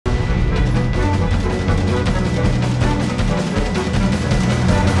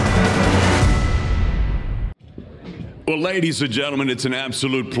Well, ladies and gentlemen, it's an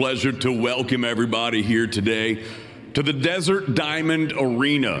absolute pleasure to welcome everybody here today to the Desert Diamond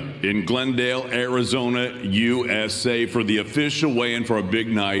Arena in Glendale, Arizona, USA for the official weigh-in for a big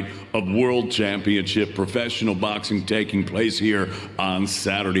night of World Championship professional boxing taking place here on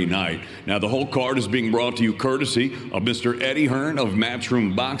Saturday night. Now, the whole card is being brought to you courtesy of Mr. Eddie Hearn of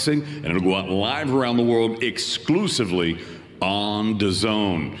Matchroom Boxing, and it'll go out live around the world exclusively on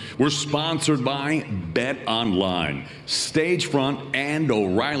DAZN. We're sponsored by Bet Online, Stagefront, and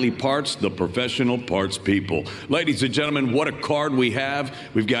O'Reilly Parts, the professional parts people. Ladies and gentlemen, what a card we have.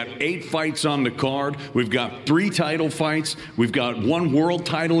 We've got 8 fights on the card. We've got 3 title fights. We've got 1 world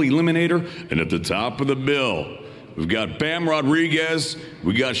title eliminator. And at the top of the bill, we've got Bam Rodriguez.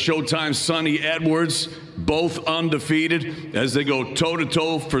 We got Showtime's Sonny Edwards, both undefeated as they go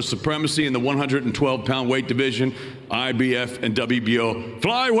toe-to-toe for supremacy in the 112-pound weight division, IBF and WBO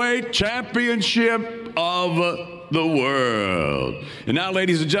flyweight championship of the world. And now,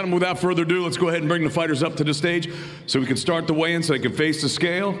 ladies and gentlemen, without further ado, let's go ahead and bring the fighters up to the stage so we can start the weigh-in so they can face the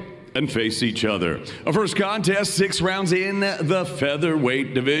scale and face each other. Our first contest, 6 rounds in the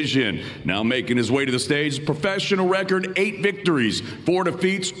featherweight division. Now making his way to the stage, professional record, 8 victories, 4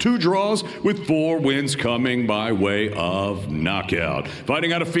 defeats, 2 draws, with 4 wins coming by way of knockout.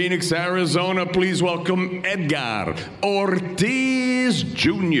 Fighting out of Phoenix, Arizona, please welcome Edgar Ortiz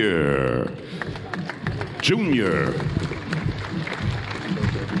Jr.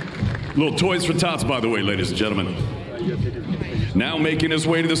 Little toys for tots, by the way, ladies and gentlemen. Now making his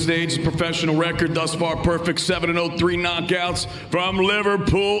way to the stage, professional record thus far perfect, 7-0, 3 knockouts from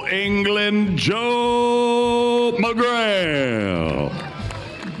Liverpool, England, Joe McGrail.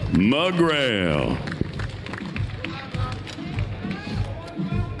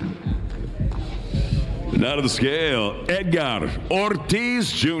 Now to the scale, Edgar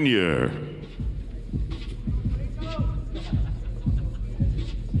Ortiz Jr.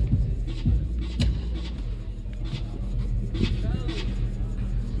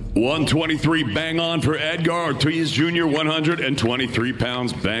 123 bang on for Edgar Ortiz Jr., 123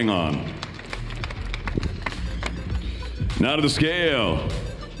 pounds bang on. Now to the scale,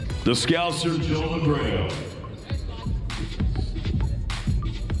 the Scouser Joe McGrail.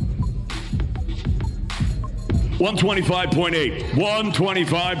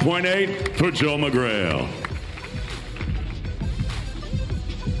 $125.8 for Joe McGrail.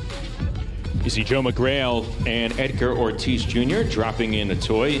 You see Joe McGrail and Edgar Ortiz Jr. dropping in a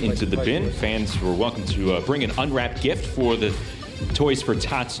toy into the bin. Fans were welcome to bring an unwrapped gift for the Toys for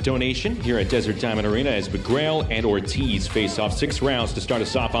Tots donation here at Desert Diamond Arena as McGrail and Ortiz face off. 6 rounds to start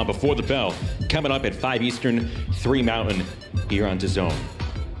us off on Before the Bell. Coming up at 5 Eastern, 3 Mountain here on DAZN.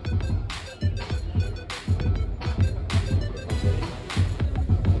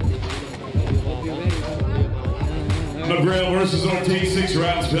 McGrail versus Ortiz, 6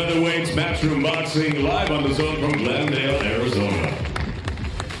 rounds, featherweights, Matchroom Boxing, live on DAZN from Glendale, Arizona.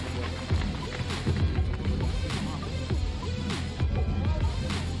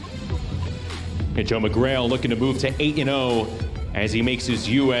 And Joe McGrail looking to move to 8-0 as he makes his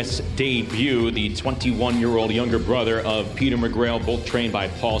U.S. debut. The 21-year-old younger brother of Peter McGrail, both trained by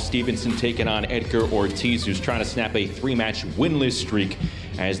Paul Stevenson, taking on Edgar Ortiz, who's trying to snap a 3-match winless streak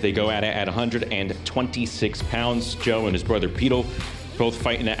as they go at it at 126 pounds. Joe and his brother Peter both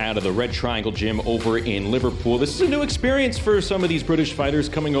fighting out of the Red Triangle Gym over in Liverpool. This is a new experience for some of these British fighters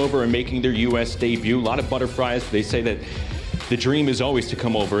coming over and making their U.S. debut. A lot of butterflies. They say that the dream is always to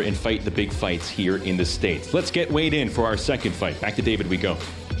come over and fight the big fights here in the States. Let's get weighed in for our second fight. Back to David we go.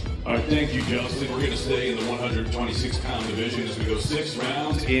 All right, thank you, Justin. We're going to stay in the 126-pound division as we go 6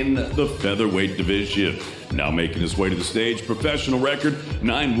 rounds in the featherweight division. Now making his way to the stage, professional record,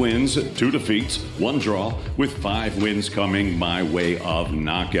 9 wins, 2 defeats, 1 draw, with 5 wins coming by way of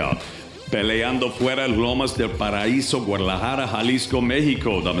knockout. Peleando fuera el Lomas del Paraíso, Guadalajara, Jalisco,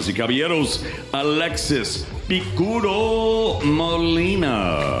 México, damas y caballeros, Alexis Picudo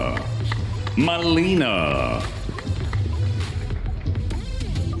Molina.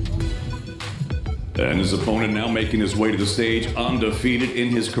 And his opponent now making his way to the stage, undefeated in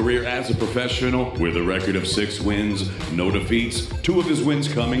his career as a professional with a record of 6 wins, no defeats, 2 of his wins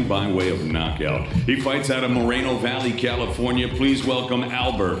coming by way of knockout. He fights out of Moreno Valley, California. Please welcome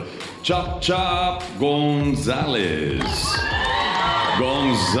Albert Chop Chop Gonzalez.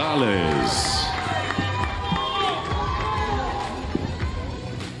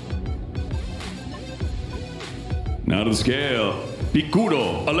 Now to the scale,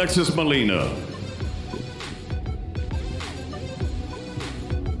 Picudo Alexis Molina.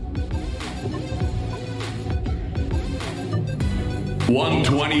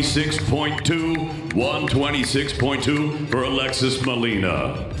 126.2, 126.2 for Alexis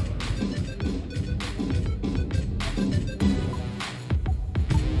Molina.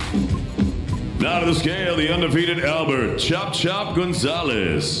 Now to the scale, the undefeated Albert Chop Chop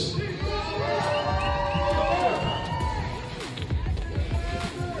Gonzalez.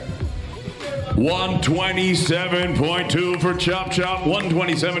 $127.2 for Chop Chop,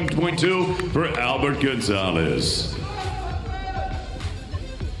 127.2 for Albert Gonzalez.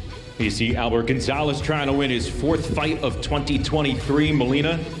 You see Albert Gonzalez trying to win his 4th fight of 2023.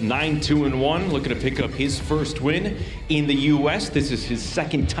 Molina 9-2-1, looking to pick up his first win in the U.S. This is his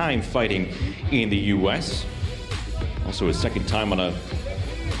 2nd time fighting in the U.S. Also his 2nd time on a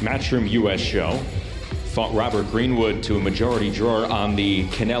Matchroom U.S. show. Fought Robert Greenwood to a majority draw on the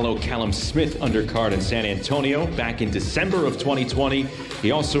Canelo-Callum Smith undercard in San Antonio back in December of 2020.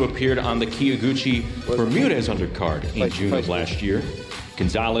 He also appeared on the Kiyoguchi-Bermudez undercard in June of last year.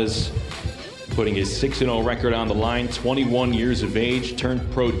 Gonzalez putting his 6-0 record on the line, 21 years of age, turned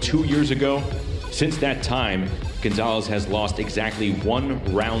pro 2 years ago. Since that time, Gonzalez has lost exactly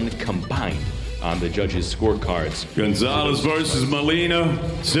 1 round combined on the judges' scorecards. Gonzalez versus Molina,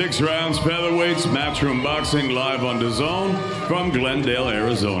 6 rounds featherweights, Matchroom Boxing live on DAZN from Glendale,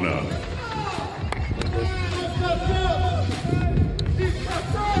 Arizona.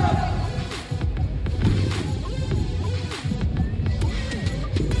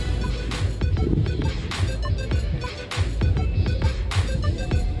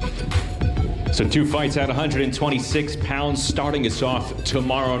 So 2 fights at 126 pounds, starting us off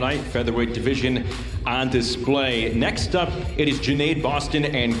tomorrow night. Featherweight division on display. Next up, it is Junaid Boston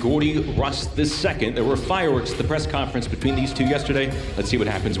and Gordy Russ II. There were fireworks at the press conference between these two yesterday. Let's see what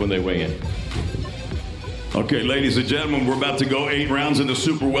happens when they weigh in. Okay, ladies and gentlemen, we're about to go 8 rounds in the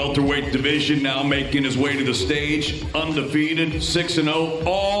super welterweight division. Now making his way to the stage, undefeated, 6-0,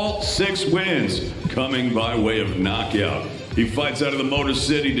 all 6 wins, coming by way of knockout. He fights out of the Motor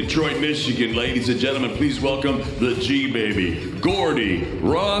City, Detroit, Michigan. Ladies and gentlemen, please welcome the G-Baby, Gordy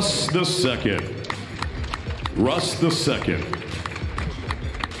Russ II. Russ II.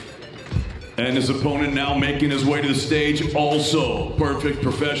 And his opponent now making his way to the stage, also perfect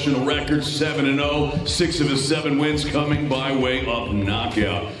professional record, 7-0, 6 of his 7 wins coming by way of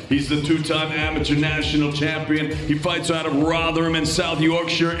knockout. He's the 2-time amateur national champion. He fights out of Rotherham in South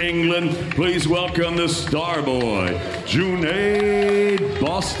Yorkshire, England. Please welcome the star boy, Junaid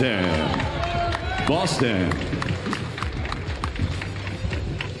Boston. Boston.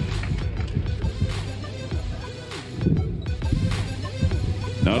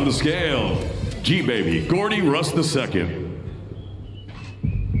 Now to the scale, G-Baby, Gordy Russ II.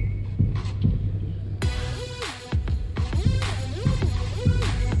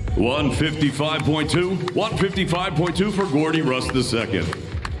 $155.2 for Gordy Russ II.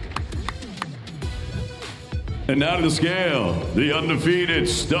 And now to the scale, the undefeated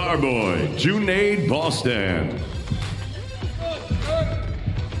star boy, Junaid Boston.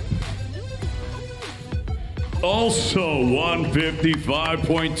 Also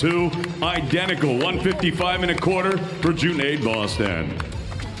 155.2, identical, 155.25 for Junaid Boston.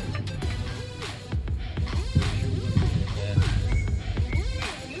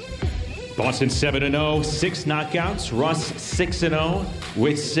 Boston 7-0, 6 knockouts. Russ 6-0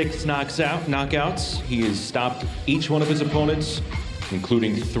 with 6 knockouts. He has stopped each one of his opponents,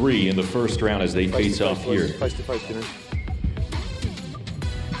 including 3 in the first round as they face off here.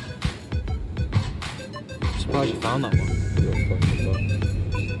 Surprised you found that one.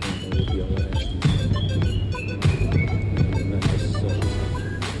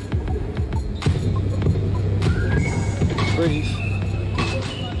 Breathe.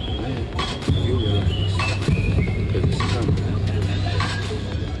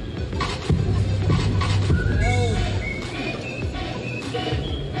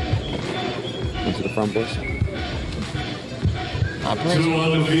 Into the front, boys. 2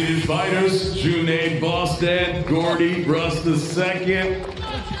 undefeated fighters, Junaid Boston, Gordy Russ II.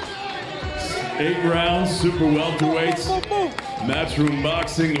 8 rounds, super welterweights. Matchroom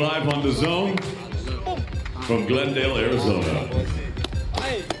Boxing live on DAZN from Glendale, Arizona.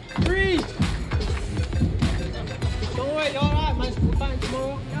 Hey, breathe! Don't worry, you're all right, man. We'll find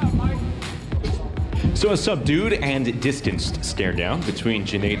tomorrow. Yeah, Mike. So a subdued and distanced stare down between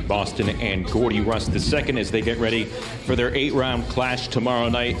Junaid Boston and Gordy Rust II as they get ready for their 8-round clash tomorrow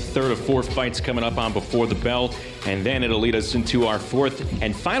night. Third of 4 fights coming up on Before the Bell. And then it'll lead us into our 4th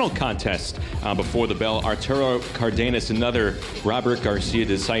and final contest Before the Bell. Arturo Cardenas, another Robert Garcia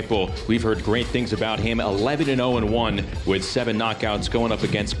disciple. We've heard great things about him. 11-0-1 with 7 knockouts, going up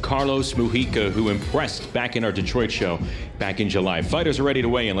against Carlos Mujica, who impressed back in our Detroit show back in July. Fighters are ready to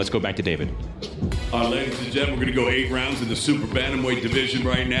weigh in. Let's go back to David. Ladies and gentlemen, we're going to go 8 rounds in the super bantamweight division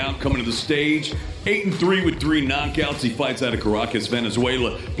right now. Coming to the stage, 8-3 with 3 knockouts. He fights out of Caracas,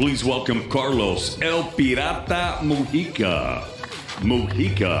 Venezuela. Please welcome Carlos El Pirata Mujica.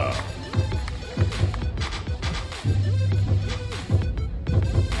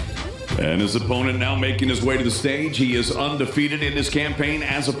 And his opponent now making his way to the stage. He is undefeated in his campaign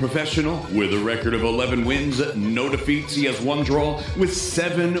as a professional with a record of 11 wins, no defeats. He has 1 draw with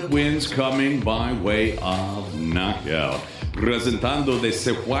 7 wins coming by way of knockout. Presentando de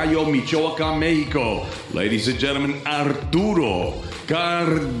Cejuayo, Michoacán, Mexico, ladies and gentlemen, Arturo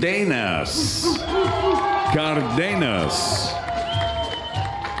Cardenas.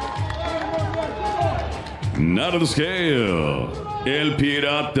 Not of the scale, El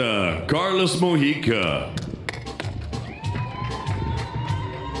Pirata, Carlos Mujica.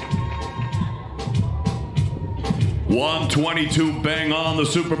 $122 bang on the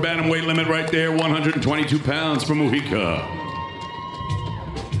super bantamweight limit right there. 122 pounds for Mujica.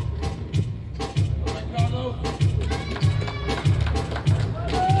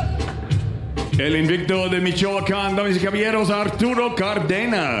 El invicto de Michoacán, damas y caballeros, Arturo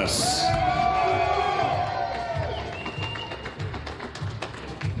Cardenas.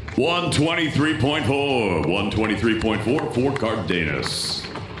 123.4 for Cardenas.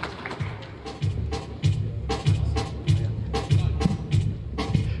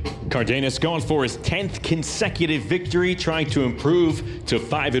 Cardenas going for his 10th consecutive victory, trying to improve to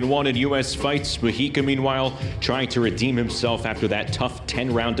 5-1 in U.S. fights. Mujica, meanwhile, trying to redeem himself after that tough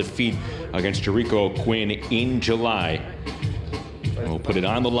 10-round defeat against Jericho Quinn in July. We'll put it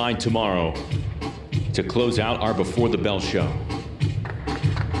on the line tomorrow to close out our Before the Bell show.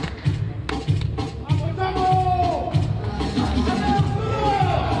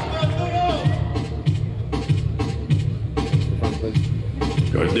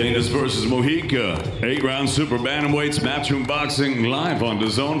 Cardenas versus Mujica, 8-round super bantamweights, Matchroom Boxing, live on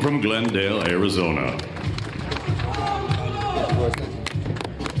DAZN from Glendale, Arizona.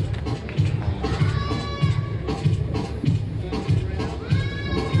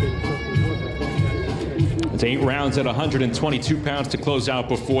 It's 8 rounds at 122 pounds to close out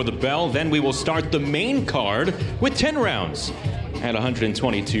Before the Bell. Then we will start the main card with 10 rounds at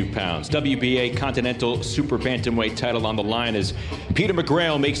 122 pounds. WBA Continental Super Bantamweight title on the line as Peter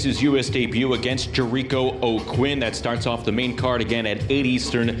McGrail makes his U.S. debut against Jericho O'Quinn. That starts off the main card again at 8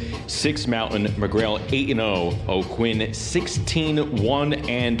 Eastern, 6 Mountain. McGrail 8-0, O'Quinn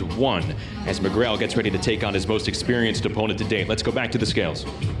 16-1-1 as McGrail gets ready to take on his most experienced opponent to date. Let's go back to the scales.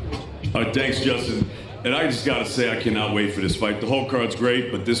 Thanks, Justin. And I just got to say, I cannot wait for this fight. The whole card's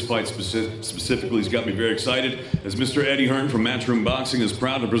great, but this fight specifically has got me very excited, as Mr. Eddie Hearn from Matchroom Boxing is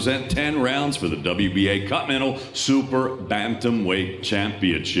proud to present 10 rounds for the WBA Continental Super Bantamweight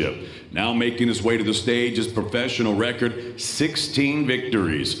Championship. Now making his way to the stage, his professional record, 16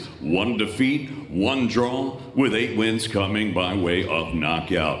 victories, 1 defeat, 1 draw, with 8 wins coming by way of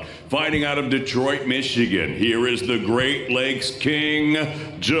knockout. Fighting out of Detroit, Michigan, here is the Great Lakes King,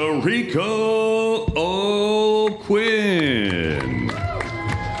 Jericho O'Quinn.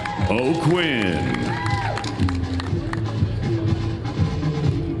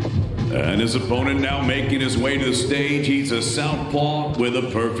 And his opponent now making his way to the stage. He's a southpaw with a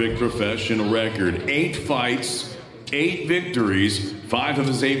perfect professional record. 8 fights, 8 victories, 5 of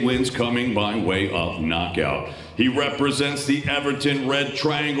his 8 wins coming by way of knockout. He represents the Everton Red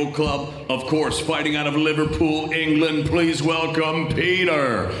Triangle Club, of course, fighting out of Liverpool, England. Please welcome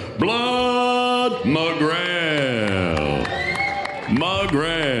Peter Blood McGrail.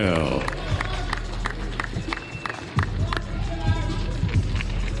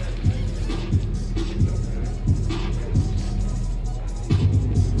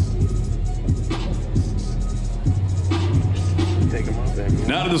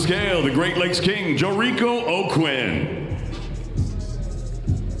 Now to the scale, the Great Lakes King, Jericho O'Quinn.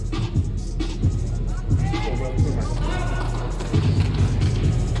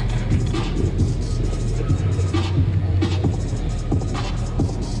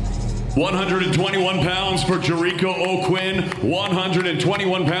 £121 for Jericho O'Quinn,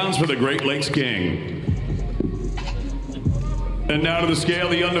 121 pounds for the Great Lakes King. And now to the scale,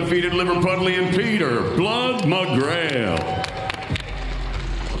 the undefeated Liverpudlian Peter Blood McGrail.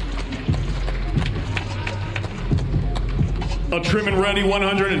 A trim and ready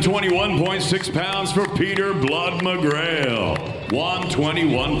 121.6 pounds for Peter Blood McGrail.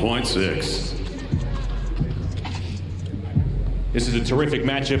 121.6. This is a terrific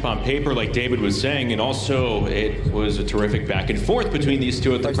matchup on paper, like David was saying, and also it was a terrific back and forth between these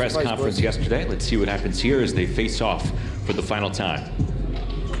two at the press conference yesterday. Let's see what happens here as they face off for the final time.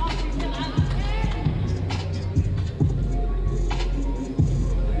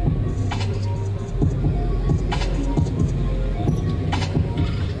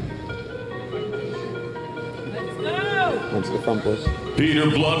 To the front, boys. Peter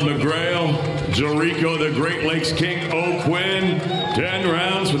Blood McGrail, Jericho the Great Lakes King O'Quinn. 10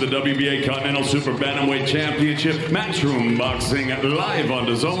 rounds for the WBA Continental Super Bantamweight Championship. Matchroom Boxing live on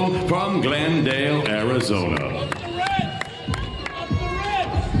DAZN from Glendale, Arizona.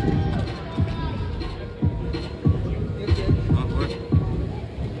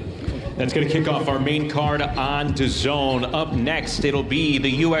 That's going to kick off our main card on DAZN. Up next, it'll be the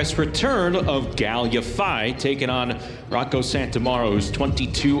U.S. return of Gal Yafai taking on Rocco Santamaro, who's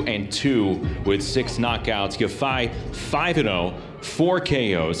 22-2 with 6 knockouts. Yafai 5-0, 4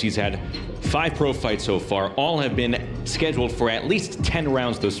 KOs. He's had 5 pro fights so far. All have been scheduled for at least 10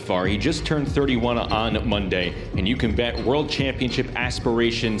 rounds thus far. He just turned 31 on Monday, and you can bet World Championship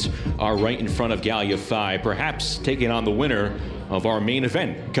aspirations are right in front of Gal Yafai, perhaps taking on the winner of our main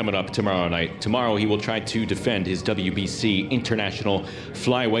event coming up tomorrow night. Tomorrow he will try to defend his WBC International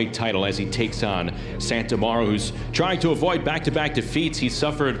Flyweight title as he takes on Santamaro, who's trying to avoid back-to-back defeats. He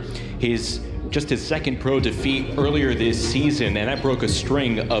suffered just his second pro defeat earlier this season, and that broke a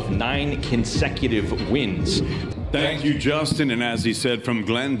string of 9 consecutive wins. Thank you, Justin. And as he said, from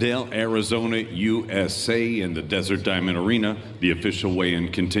Glendale, Arizona, USA, in the Desert Diamond Arena, the official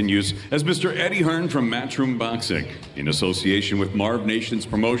weigh-in continues as Mr. Eddie Hearn from Matchroom Boxing, in association with Marv Nations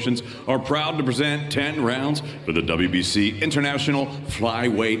Promotions, are proud to present 10 rounds for the WBC International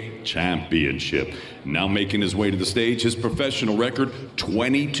Flyweight Championship. Now making his way to the stage, his professional record,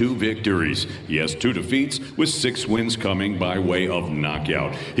 22 victories. He has 2 defeats with 6 wins coming by way of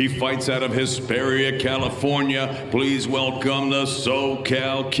knockout. He fights out of Hesperia, California. Please welcome the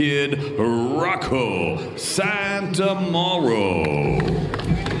SoCal Kid, Rocco Santamaro.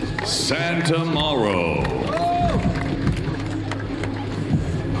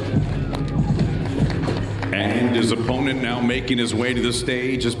 And his opponent now making his way to the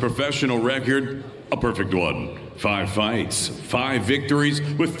stage, his professional record, a perfect one. 5 fights, 5 victories,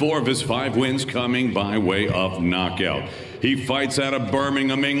 with 4 of his 5 wins coming by way of knockout. He fights out of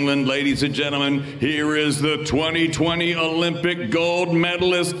Birmingham, England. Ladies and gentlemen, here is the 2020 Olympic gold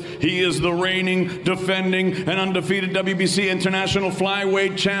medalist. He is the reigning, defending, and undefeated WBC International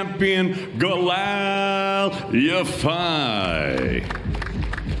Flyweight Champion, Gal Yafai.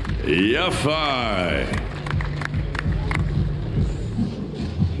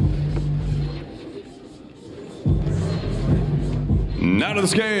 Now to the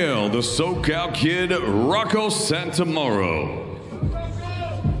scale, the SoCal Kid, Rocco Santamaro.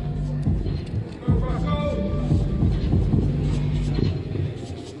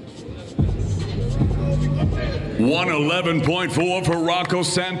 111.4 for Rocco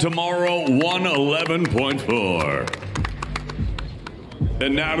Santamaro, 111.4.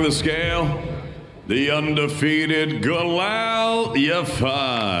 And now to the scale, the undefeated Gal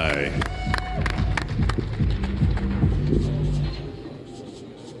Yafai.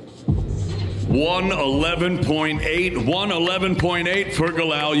 111.8 for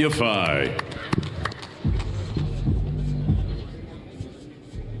Gal Yafai.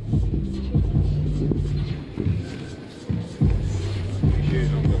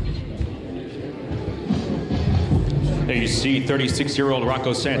 There you see 36-year-old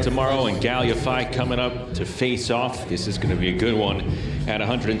Rocco Santamaro and Gal Yafai coming up to face off. This is going to be a good one at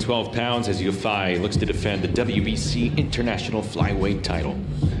 112 pounds as Yafai looks to defend the WBC International Flyweight title.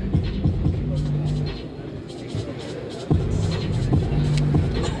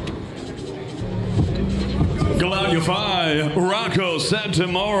 Gal Yafai, Rocco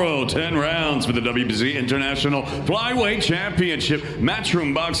Santamaro, 10 rounds for the WBC International Flyweight Championship.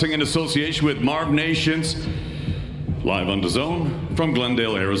 Matchroom Boxing in association with Marv Nations. Live on DAZN from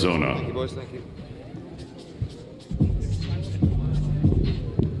Glendale, Arizona. Thank you, boys. Thank you.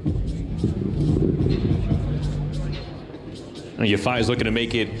 Yafai is looking to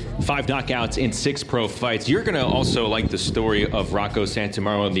make it 5 knockouts in 6 pro fights. You're going to also like the story of Rocco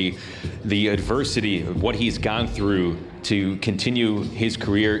Santamaro and the adversity of what he's gone through to continue his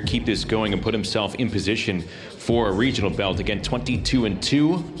career, keep this going, and put himself in position for a regional belt. Again,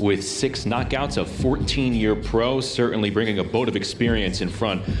 22-2 with 6 knockouts, a 14-year pro, certainly bringing a boat of experience in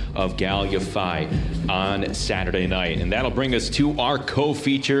front of Gal Yafai on Saturday night. And that'll bring us to our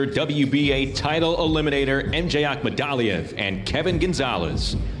co-feature, WBA title eliminator MJ Akhmadaliev and Kevin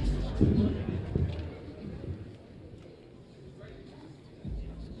Gonzalez.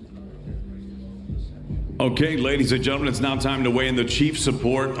 Okay, ladies and gentlemen, it's now time to weigh in the chief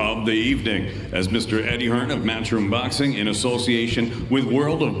support of the evening as Mr. Eddie Hearn of Matchroom Boxing, in association with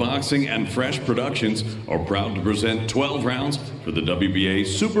World of Boxing and Fresh Productions, are proud to present 12 rounds for the WBA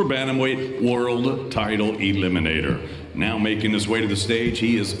Super Bantamweight World Title Eliminator. Now making his way to the stage,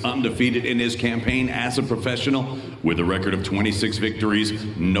 he is undefeated in his campaign as a professional with a record of 26 victories,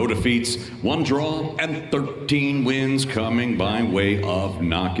 no defeats, 1 draw, and 13 wins coming by way of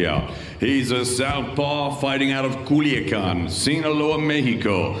knockout. He's a southpaw fighting out of Culiacan, Sinaloa,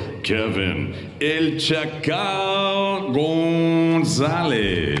 Mexico, Kevin El Chacal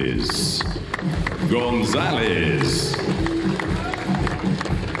Gonzalez.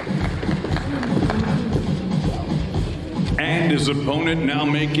 And his opponent, now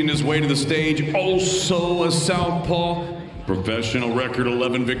making his way to the stage, also a southpaw. Professional record,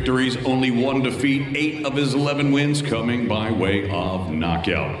 11 victories, only 1 defeat, 8 of his 11 wins coming by way of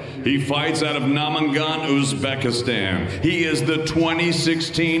knockout. He fights out of Namangan, Uzbekistan. He is the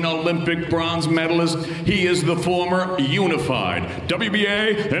 2016 Olympic bronze medalist. He is the former unified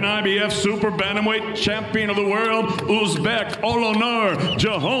WBA and IBF Super Bantamweight champion of the world, Uzbek Olonur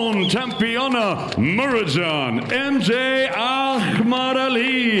Jahon Tempiona Murajan MJ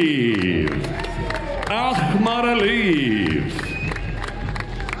Akhmadaliev.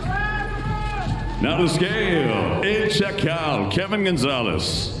 Now to scale, El Chacal, Kevin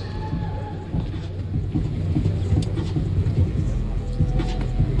Gonzalez.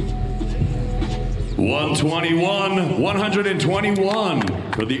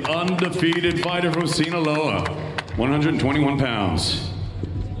 $121 for the undefeated fighter from Sinaloa, 121 pounds.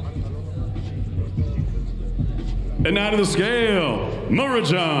 And now to the scale,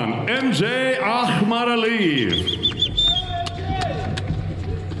 Murajan MJ Akhmadaliev.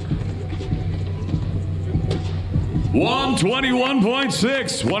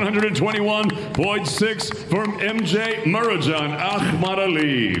 $121.6 from MJ Murajan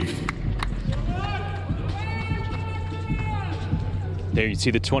Akhmadaliev. There you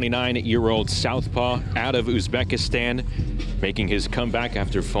see the 29-year-old southpaw out of Uzbekistan making his comeback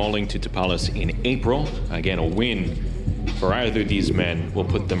after falling to Tapalas in April. Again, a win for either of these men will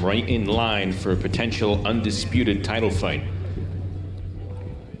put them right in line for a potential undisputed title fight.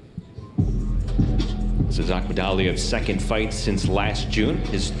 This is Akhmadaliev's 2nd fight since last June,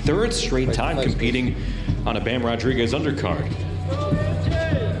 his 3rd straight time competing on a Bam Rodriguez undercard.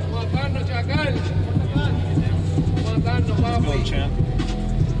 Let's go, champ.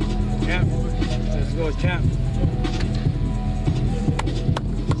 Let's go, champ.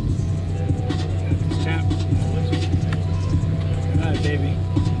 Champ. All right, baby.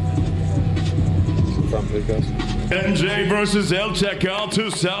 MJ versus El Chacal,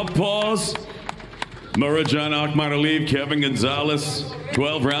 2 southpaws. Murajan Akhmadaliev, Kevin Gonzalez.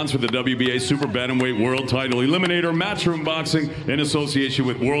 12 rounds for the WBA Super Bantamweight World Title Eliminator. Matchroom Boxing in association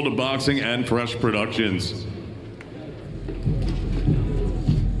with World of Boxing and Fresh Productions.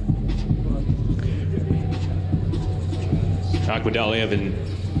 Akhmadaliev and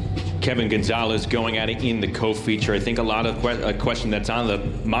Kevin Gonzalez going at it in the co-feature. I think a lot of a question that's on the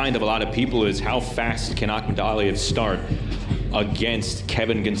mind of a lot of people is how fast can Akhmadaliev start against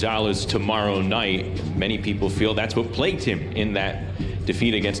Kevin Gonzalez tomorrow night? Many people feel that's what plagued him in that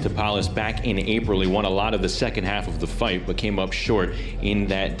defeat against Tapalas back in April. He won a lot of the second half of the fight, but came up short in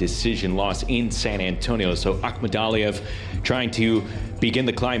that decision loss in San Antonio. So Akhmadaliev trying to begin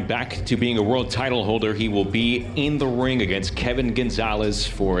the climb back to being a world title holder. He will be in the ring against Kevin Gonzalez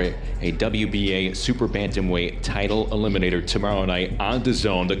for a WBA Super Bantamweight title eliminator tomorrow night on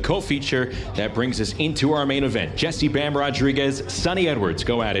DAZN. The co-feature that brings us into our main event. Jesse Bam Rodriguez, Sonny Edwards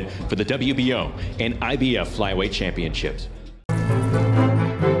go at it for the WBO and IBF Flyweight Championships.